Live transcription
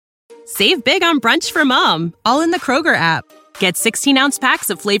Save big on brunch for mom, all in the Kroger app. Get 16-ounce packs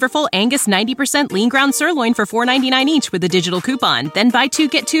of flavorful Angus 90% lean ground sirloin for $4.99 each with a digital coupon. Then buy 2,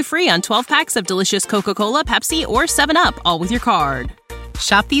 get 2 free on 12 packs of delicious Coca-Cola, Pepsi, or 7-Up, all with your card.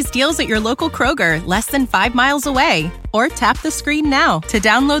 Shop these deals at your local Kroger, less than 5 miles away. Or tap the screen now to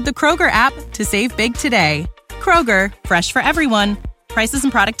download the Kroger app to save big today. Kroger, fresh for everyone. Prices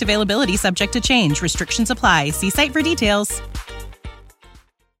and product availability subject to change. Restrictions apply. See site for details.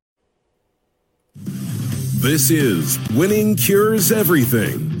 This is Winning Cures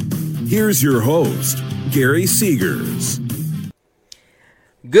Everything. Here's your host, Gary Seegers.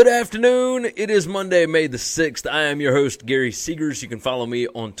 Good afternoon. It is Monday, May the 6th. I am your host, Gary Seegers. You can follow me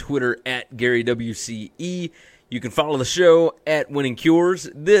on Twitter at GaryWCE. You can follow the show at Winning Cures.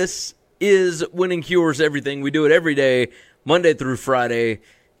 This is Winning Cures Everything. We do it every day, Monday through Friday,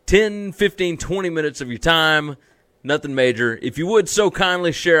 10, 15, 20 minutes of your time. Nothing major. If you would so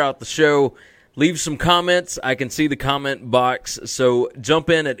kindly share out the show, leave some comments. I can see the comment box, so jump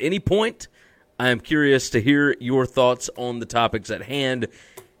in at any point. I am curious to hear your thoughts on the topics at hand.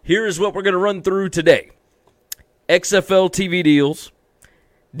 Here is what we're going to run through today. XFL TV deals,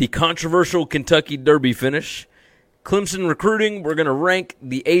 the controversial Kentucky Derby finish, Clemson recruiting. We're going to rank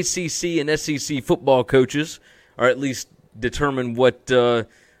the ACC and SEC football coaches, or at least determine what a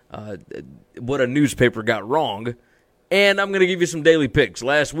newspaper got wrong. And I'm going to give you some daily picks.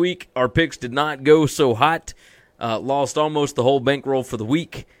 Last week, our picks did not go so hot. Lost almost the whole bankroll for the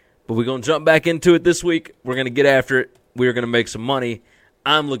week. But we're going to jump back into it this week. We're going to get after it. We're going to make some money.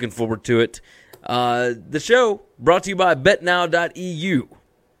 I'm looking forward to it. The show brought to you by BetNow.eu.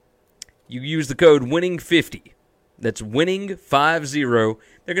 You use the code WINNING50. That's WINNING50.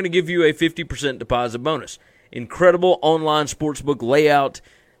 They're going to give you a 50% deposit bonus. Incredible online sportsbook layout.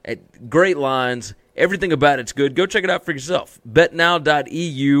 At great lines. Everything about it's good. Go check it out for yourself.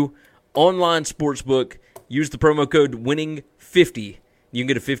 BetNow.eu, online sportsbook. Use the promo code WINNING50. You can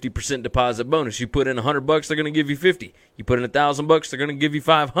get a 50% deposit bonus. You put in $100, they're going to give you $50. You put in $1,000, they're going to give you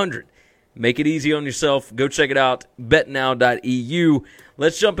 $500. Make it easy on yourself. Go check it out. BetNow.eu.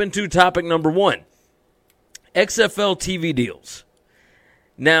 Let's jump into topic number one. XFL TV deals.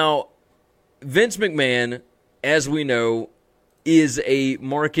 Now, Vince McMahon, as we know, is a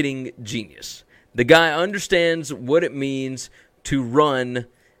marketing genius. The guy understands what it means to run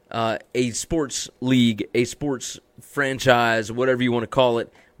a sports league, a sports franchise, whatever you want to call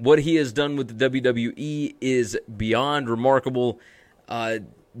it. What he has done with the WWE is beyond remarkable.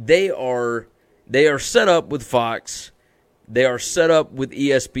 They are set up with Fox. They are set up with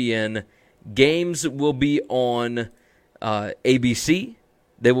ESPN. Games will be on ABC.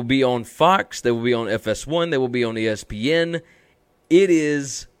 They will be on Fox. They will be on FS1. They will be on ESPN.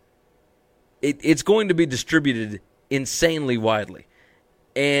 It's going to be distributed insanely widely.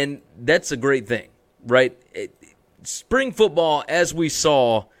 And that's a great thing, right? Spring football, as we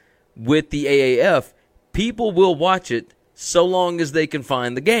saw with the AAF, people will watch it so long as they can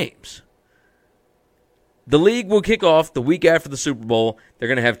find the games. The league will kick off the week after the Super Bowl. They're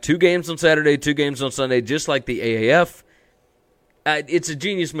going to have 2 games on Saturday, 2 games on Sunday, just like the AAF. It's a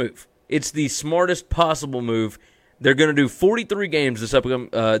genius move. It's the smartest possible move. They're going to do 43 games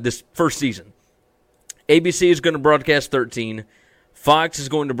this first season. ABC is going to broadcast 13. Fox is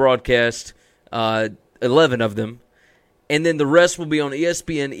going to broadcast 11 of them. And then the rest will be on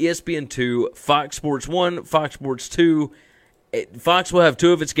ESPN, ESPN2, Fox Sports 1, Fox Sports 2. Fox will have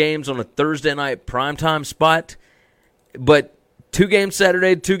 2 of its games on a Thursday night primetime spot. But 2 games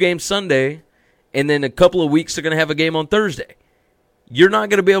Saturday, 2 games Sunday. And then a couple of weeks they're going to have a game on Thursday. You're not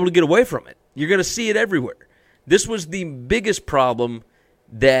going to be able to get away from it. You're going to see it everywhere. This was the biggest problem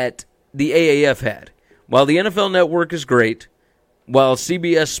that the AAF had. While the NFL Network is great, while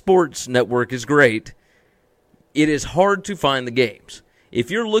CBS Sports Network is great, it is hard to find the games.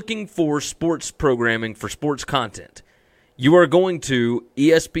 If you're looking for sports programming, for sports content, you are going to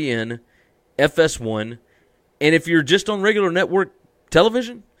ESPN, FS1, and if you're just on regular network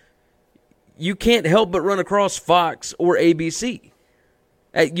television, you can't help but run across Fox or ABC.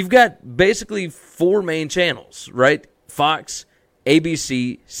 You've got basically 4 main channels, right? Fox,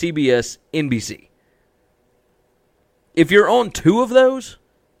 ABC, CBS, NBC. If you're on 2 of those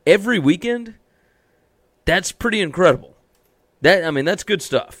every weekend, that's pretty incredible. That's good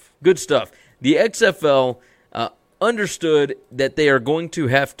stuff. Good stuff. The XFL understood that they are going to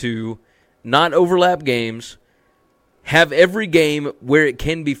have to not overlap games, have every game where it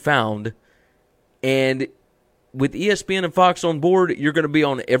can be found, and with ESPN and Fox on board, you're going to be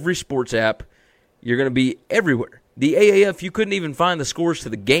on every sports app. You're going to be everywhere. The AAF, you couldn't even find the scores to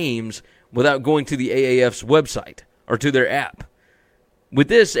the games without going to the AAF's website or to their app. With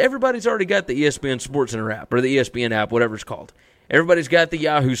this, everybody's already got the ESPN SportsCenter app, or the ESPN app, whatever it's called. Everybody's got the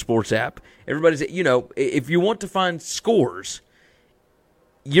Yahoo Sports app. Everybody's, if you want to find scores,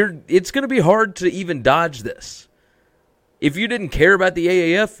 it's going to be hard to even dodge this. If you didn't care about the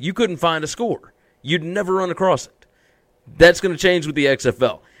AAF, you couldn't find a score. You'd never run across it. That's going to change with the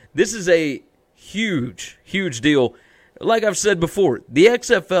XFL. This is a huge, huge deal. Like I've said before, the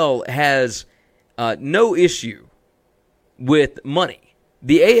XFL has no issue with money.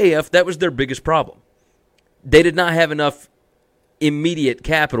 The AAF, that was their biggest problem. They did not have enough immediate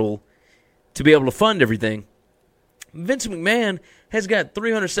capital to be able to fund everything. Vince McMahon has got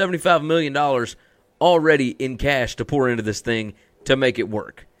 $375 million already in cash to pour into this thing to make it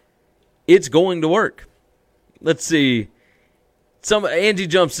work. It's going to work. Let's see. Angie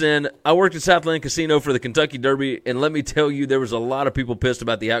jumps in. I worked at Southland Casino for the Kentucky Derby, and let me tell you, there was a lot of people pissed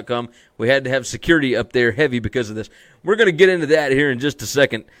about the outcome. We had to have security up there heavy because of this. We're going to get into that here in just a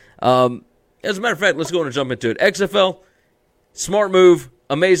second. As a matter of fact, let's go and jump into it. XFL, smart move,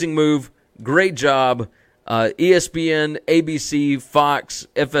 amazing move, great job. ESPN, ABC, Fox,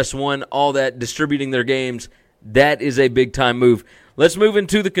 FS1, all that, distributing their games. That is a big-time move. Let's move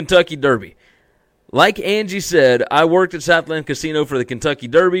into the Kentucky Derby. Like Angie said, I worked at Southland Casino for the Kentucky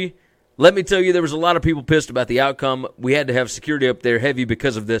Derby. Let me tell you, there was a lot of people pissed about the outcome. We had to have security up there heavy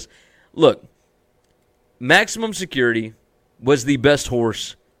because of this. Look, Maximum Security was the best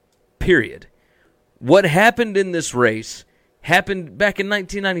horse, period. What happened in this race happened back in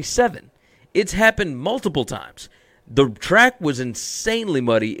 1997. It's happened multiple times. The track was insanely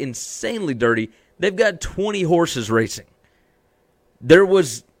muddy, insanely dirty. They've got 20 horses racing. There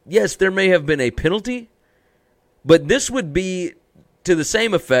may have been a penalty, but this would be to the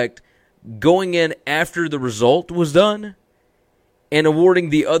same effect going in after the result was done and awarding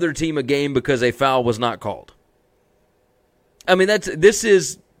the other team a game because a foul was not called. I mean, this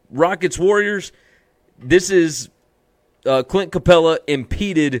is Rockets Warriors. This is Clint Capella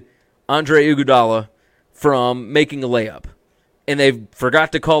impeded Andre Iguodala from making a layup, and they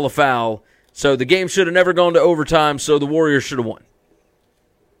forgot to call a foul, so the game should have never gone to overtime, so the Warriors should have won.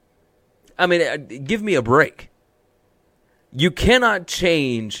 I mean, give me a break. You cannot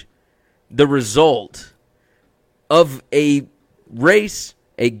change the result of a race,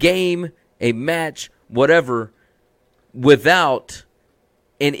 a game, a match, whatever, without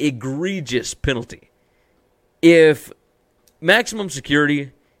an egregious penalty. If Maximum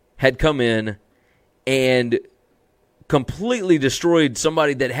Security had come in and completely destroyed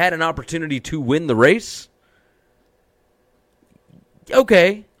somebody that had an opportunity to win the race,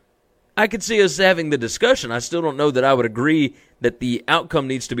 okay, I could see us having the discussion. I still don't know that I would agree that the outcome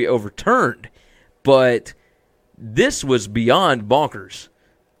needs to be overturned, but this was beyond bonkers,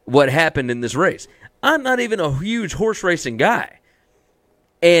 what happened in this race. I'm not even a huge horse racing guy,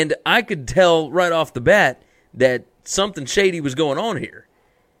 and I could tell right off the bat that something shady was going on here.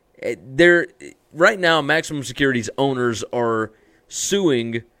 Right now, Maximum Security's owners are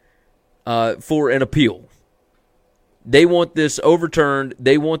suing for an appeal. They want this overturned.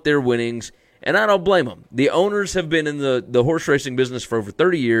 They want their winnings, and I don't blame them. The owners have been in the horse racing business for over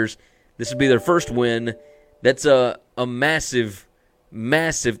 30 years. This would be their first win. That's a massive,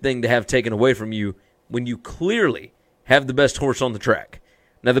 massive thing to have taken away from you when you clearly have the best horse on the track.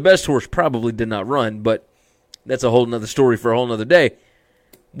 Now, the best horse probably did not run, but that's a whole nother story for a whole nother day.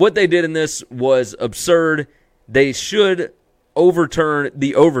 What they did in this was absurd. They should overturn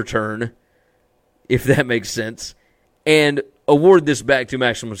the overturn, if that makes sense, and award this back to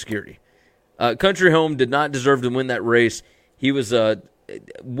Maximum Security. Country Home did not deserve to win that race. He was, a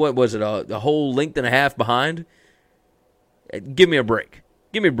whole length and a half behind? Give me a break.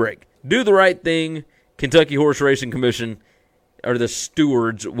 Give me a break. Do the right thing, Kentucky Horse Racing Commission, or the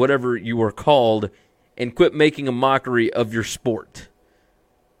stewards, whatever you are called, and quit making a mockery of your sport.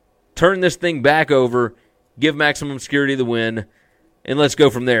 Turn this thing back over, give Maximum Security the win, and let's go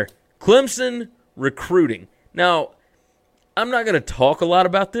from there. Clemson recruiting. Now, I'm not going to talk a lot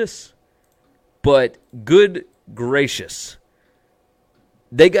about this, but good gracious.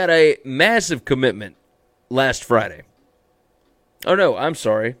 They got a massive commitment last Friday. Oh, no, I'm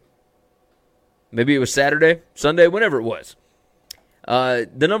sorry. Maybe it was Saturday, Sunday, whenever it was.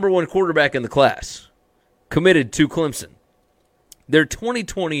 The number one quarterback in the class committed to Clemson. Their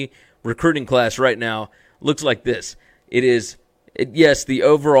 2020 recruiting class right now looks like this. Yes, the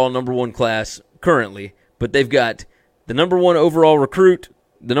overall number one class currently, but they've got the number one overall recruit,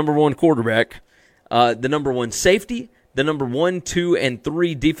 the number one quarterback, the number one safety, the number 1, 2, and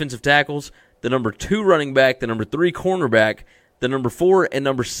 3 defensive tackles, the number 2 running back, the number 3 cornerback, the number 4 and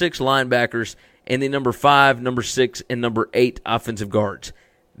number 6 linebackers, and the number 5, number 6, and number 8 offensive guards.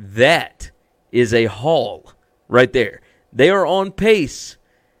 That is a haul right there. They are on pace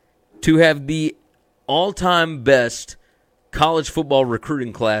to have the all-time best college football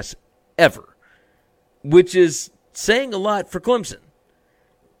recruiting class ever, which is saying a lot for Clemson.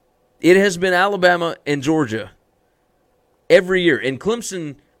 It has been Alabama and Georgia every year, and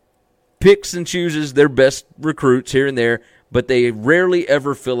Clemson picks and chooses their best recruits here and there, but they rarely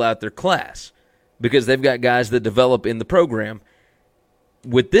ever fill out their class because they've got guys that develop in the program.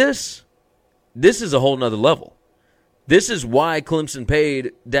 With this is a whole nother level. This is why Clemson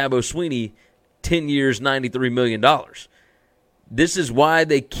paid Dabo Swinney 10 years, $93 million. This is why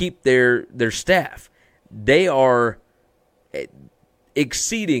they keep their staff. They are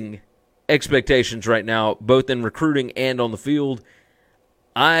exceeding expectations right now, both in recruiting and on the field.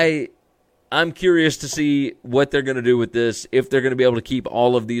 I'm curious to see what they're going to do with this, if they're going to be able to keep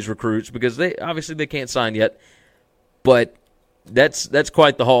all of these recruits, because they can't sign yet. But that's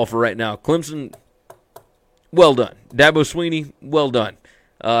quite the haul for right now. Clemson, well done. Dabo Swinney, well done.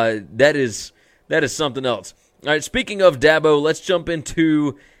 That is something else. All right, speaking of Dabo, let's jump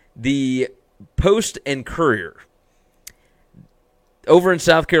into the Post and Courier. Over in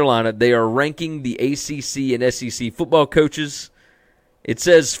South Carolina, they are ranking the ACC and SEC football coaches. It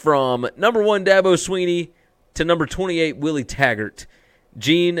says from number 1, Dabo Swinney, to number 28, Willie Taggart.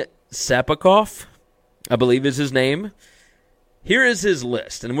 Gene Sapakoff, I believe is his name. Here is his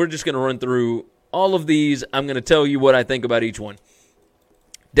list, and we're just going to run through all of these. I'm going to tell you what I think about each one.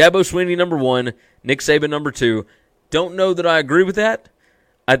 Dabo Swinney, number 1. Nick Saban, number 2. Don't know that I agree with that.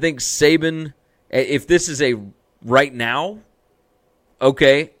 I think Saban, if this is a right now,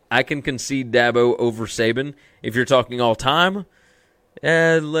 okay, I can concede Dabo over Saban. If you're talking all time,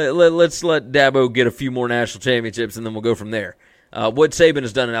 let's let Dabo get a few more national championships, and then we'll go from there. What Saban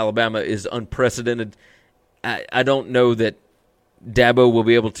has done in Alabama is unprecedented. I don't know that Dabo will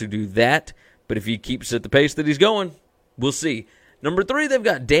be able to do that, but if he keeps at the pace that he's going, we'll see. Number 3, they've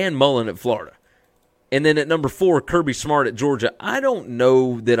got Dan Mullen at Florida. And then at number 4, Kirby Smart at Georgia. I don't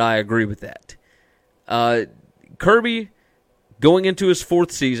know that I agree with that. Kirby, going into his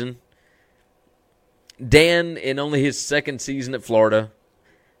 4th season. Dan in only his 2nd season at Florida.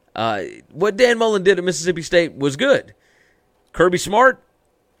 What Dan Mullen did at Mississippi State was good. Kirby Smart,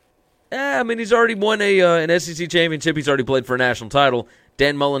 he's already won an SEC championship. He's already played for a national title.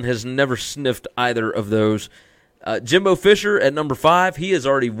 Dan Mullen has never sniffed either of those. Jimbo Fisher at number 5, he has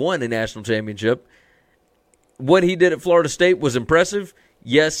already won a national championship. What he did at Florida State was impressive.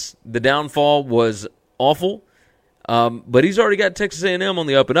 Yes, the downfall was awful, but he's already got Texas A&M on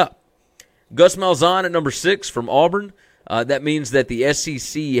the up and up. Gus Malzahn at number 6 from Auburn. That means that the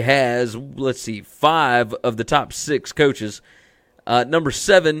SEC has, 5 of the top 6 coaches. Number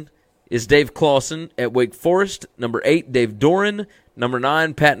 7 is Dave Clawson at Wake Forest. Number 8, Dave Doran. Number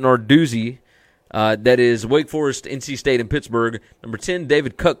 9, Pat Narduzzi. That is Wake Forest, NC State, and Pittsburgh. Number 10,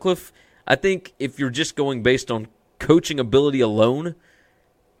 David Cutcliffe. I think if you're just going based on coaching ability alone,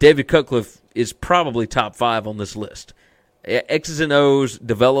 David Cutcliffe is probably top 5 on this list. X's and O's,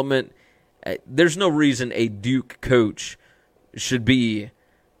 development. There's no reason a Duke coach should be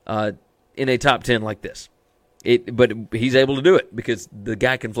in a top 10 like this. But he's able to do it because the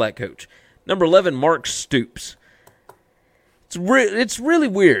guy can flat coach. Number 11, Mark Stoops. It's really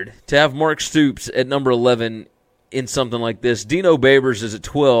weird to have Mark Stoops at number 11 in something like this. Dino Babers is at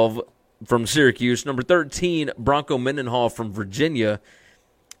 12 from Syracuse. Number 13, Bronco Mendenhall from Virginia.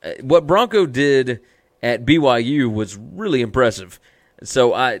 What Bronco did at BYU was really impressive.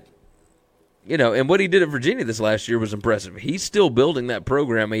 So and what he did at Virginia this last year was impressive. He's still building that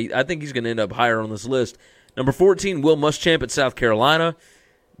program. I think he's going to end up higher on this list. Number 14, Will Muschamp at South Carolina.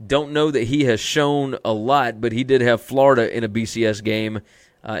 Don't know that he has shown a lot, but he did have Florida in a BCS game.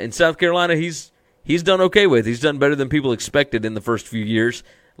 In South Carolina, he's done okay with. He's done better than people expected in the first few years.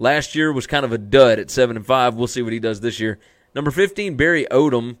 Last year was kind of a dud at 7-5. We'll see what he does this year. Number 15, Barry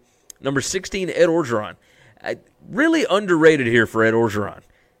Odom. Number 16, Ed Orgeron. Really underrated here for Ed Orgeron.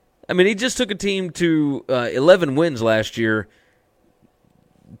 He just took a team to 11 wins last year.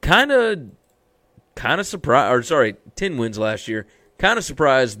 Kind of surprised, 10 wins last year. Kind of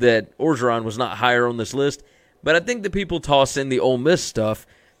surprised that Orgeron was not higher on this list. But I think that people toss in the Ole Miss stuff,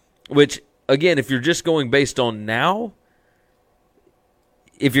 which, again, if you're just going based on now,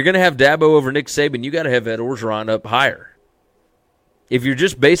 if you're going to have Dabo over Nick Saban, you got to have Ed Orgeron up higher. If you're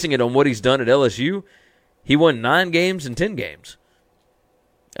just basing it on what he's done at LSU, he won 9 games in 10 games.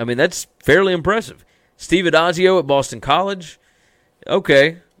 That's fairly impressive. Steve Adazio at Boston College.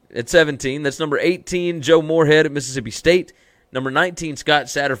 Okay, at 17. That's number 18, Joe Moorhead at Mississippi State. Number 19, Scott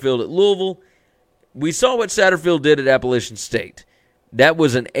Satterfield at Louisville. We saw what Satterfield did at Appalachian State. That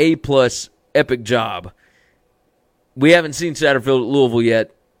was an A-plus epic job. We haven't seen Satterfield at Louisville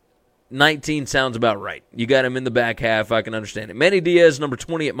yet. 19 sounds about right. You got him in the back half. I can understand it. Manny Diaz, number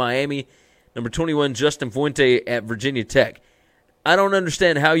 20 at Miami. Number 21, Justin Fuente at Virginia Tech. I don't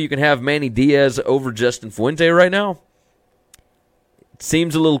understand how you can have Manny Diaz over Justin Fuente right now. It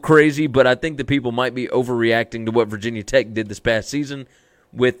seems a little crazy, but I think that people might be overreacting to what Virginia Tech did this past season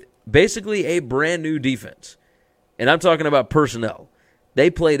with basically a brand new defense. And I'm talking about personnel. They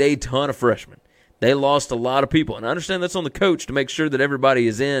played a ton of freshmen. They lost a lot of people. And I understand that's on the coach to make sure that everybody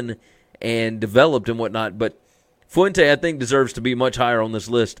is in and developed and whatnot. But Fuente, I think, deserves to be much higher on this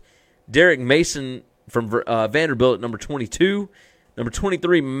list. Derek Mason from Vanderbilt at number 22. Number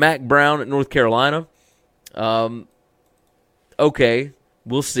 23, Mack Brown at North Carolina. Okay,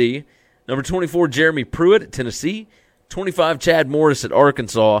 we'll see. Number 24, Jeremy Pruitt at Tennessee. 25, Chad Morris at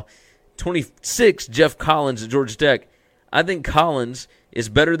Arkansas. 26, Jeff Collins at Georgia Tech. I think Collins is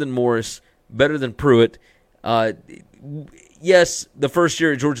better than Morris, better than Pruitt. Yes, the first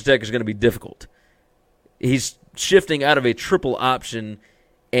year at Georgia Tech is going to be difficult. He's shifting out of a triple option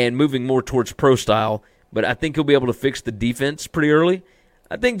and moving more towards pro style, but I think he'll be able to fix the defense pretty early.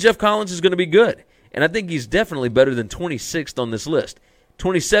 I think Jeff Collins is going to be good, and I think he's definitely better than 26th on this list.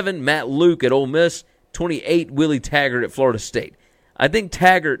 27, Matt Luke at Ole Miss. 28, Willie Taggart at Florida State. I think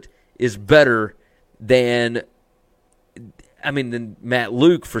Taggart is better than Matt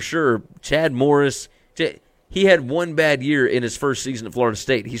Luke for sure. Chad Morris, he had one bad year in his first season at Florida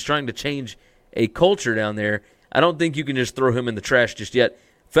State. He's trying to change a culture down there. I don't think you can just throw him in the trash just yet.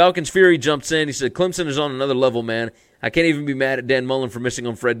 Falcons Fury jumps in. He said, Clemson is on another level, man. I can't even be mad at Dan Mullen for missing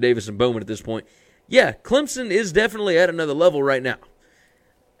on Fred Davis and Bowman at this point. Yeah, Clemson is definitely at another level right now.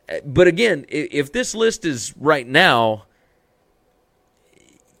 But again, if this list is right now,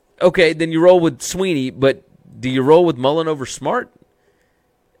 okay, then you roll with Sweeney, but do you roll with Mullen over Smart?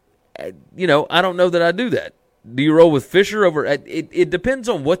 I don't know that I do that. Do you roll with Fisher over? It depends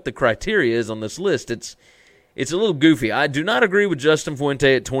on what the criteria is on this list. It's a little goofy. I do not agree with Justin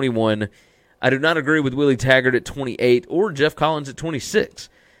Fuente at 21. I do not agree with Willie Taggart at 28 or Jeff Collins at 26.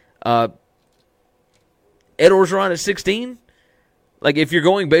 Ed Orgeron at 16. Like, if you're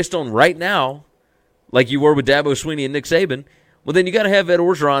going based on right now, like you were with Dabo Swinney and Nick Saban, well, then you got to have Ed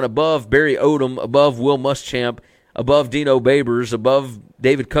Orgeron above Barry Odom, above Will Muschamp, above Dino Babers, above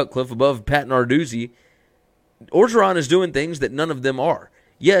David Cutcliffe, above Pat Narduzzi. Orgeron is doing things that none of them are.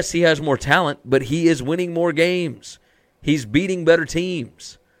 Yes, he has more talent, but he is winning more games. He's beating better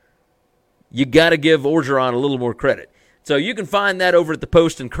teams. You got to give Orgeron a little more credit. So you can find that over at the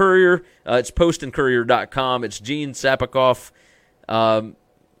Post and Courier. It's postandcourier.com. It's Gene Sapakoff.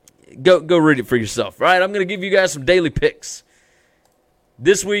 Go read it for yourself. All right, I'm going to give you guys some daily picks.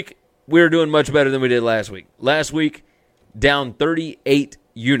 This week, we're doing much better than we did last week. Last week, down 38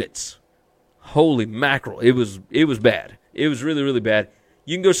 units. Holy mackerel. It was bad. It was really, really bad.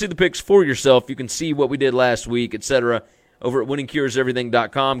 You can go see the picks for yourself. You can see what we did last week, etc. over at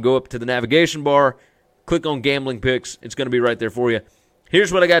winningcureseverything.com. Go up to the navigation bar, click on Gambling Picks. It's going to be right there for you.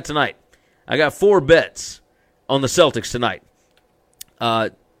 Here's what I got tonight. I got 4 bets on the Celtics tonight.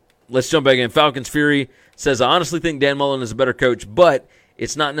 Let's jump back in. Falcons Fury says, I honestly think Dan Mullen is a better coach, but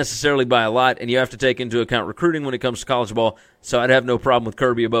it's not necessarily by a lot, and you have to take into account recruiting when it comes to college ball, so I'd have no problem with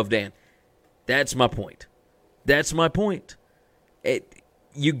Kirby above Dan. That's my point.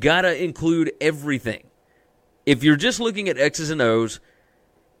 You got to include everything. If you're just looking at X's and O's,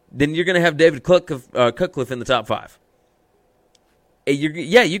 then you're going to have David Cutcliffe in the top 5.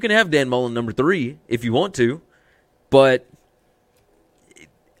 You can have Dan Mullen number 3 if you want to, but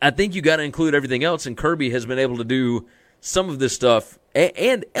I think you got to include everything else, and Kirby has been able to do some of this stuff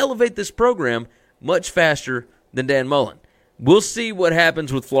and elevate this program much faster than Dan Mullen. We'll see what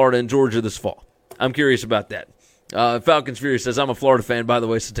happens with Florida and Georgia this fall. I'm curious about that. Falcons Fury says, I'm a Florida fan, by the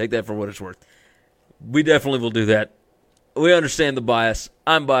way, so take that for what it's worth. We definitely will do that. We understand the bias.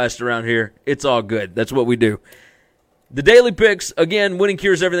 I'm biased around here. It's all good. That's what we do. The daily picks, again,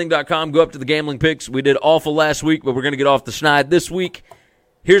 winningcureseverything.com. Go up to the gambling picks. We did awful last week, but we're going to get off the schneid this week.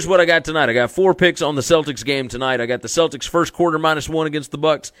 Here's what I got tonight. I got 4 picks on the Celtics game tonight. I got the Celtics first quarter -1 against the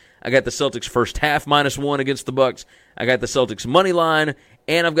Bucks. I got the Celtics first half -1 against the Bucks. I got the Celtics money line,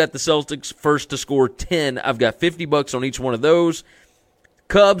 and I've got the Celtics first to score 10. I've got $50 on each one of those.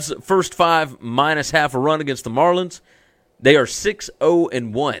 Cubs first 5 -0.5 a run against the Marlins. They are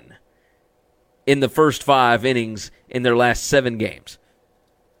 6-0-1 in the first 5 innings in their last 7 games.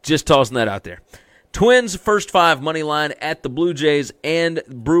 Just tossing that out there. Twins first 5 money line at the Blue Jays, and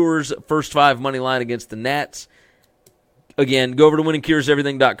Brewers first 5 money line against the Nats. again, go over to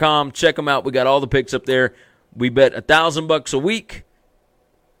winningcureseverything.com. Check them out. We got all the picks up there. We bet $1,000 a week,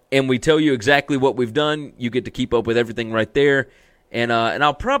 and we tell you exactly what we've done. You get to keep up with everything right there. And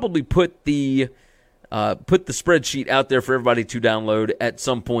I'll probably put the spreadsheet out there for everybody to download at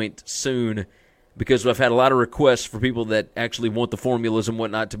some point soon, because I've had a lot of requests for people that actually want the formulas and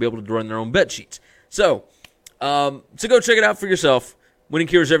whatnot to be able to run their own bet sheets. So go check it out for yourself.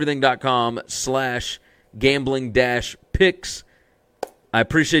 winningcureseverything.com/gambling-picks. I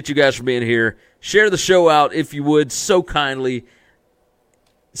appreciate you guys for being here. Share the show out if you would, so kindly.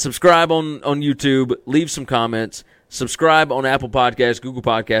 Subscribe on YouTube. Leave some comments. Subscribe on Apple Podcasts, Google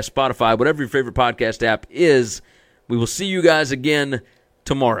Podcasts, Spotify, whatever your favorite podcast app is. We will see you guys again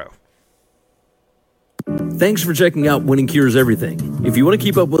tomorrow. Thanks for checking out Winning Cures Everything. If you want to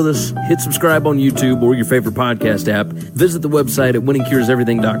keep up with us, hit subscribe on YouTube or your favorite podcast app. Visit the website at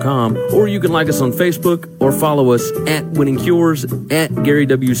winningcureseverything.com, or you can like us on Facebook or follow us at Winning Cures, at Gary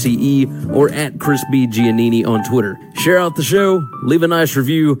WCE, or at Chris B. Giannini on Twitter. Share out the show, leave a nice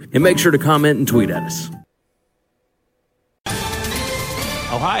review, and make sure to comment and tweet at us.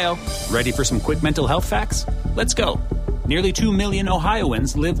 Ohio, ready for some quick mental health facts? Let's go. Nearly 2 million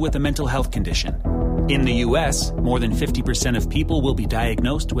Ohioans live with a mental health condition. In the U.S., more than 50% of people will be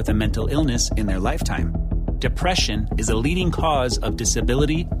diagnosed with a mental illness in their lifetime. Depression is a leading cause of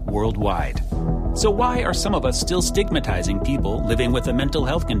disability worldwide. So why are some of us still stigmatizing people living with a mental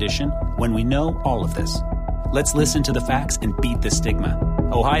health condition when we know all of this? Let's listen to the facts and beat the stigma.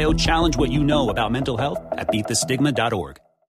 Ohio, challenge what you know about mental health at beatthestigma.org.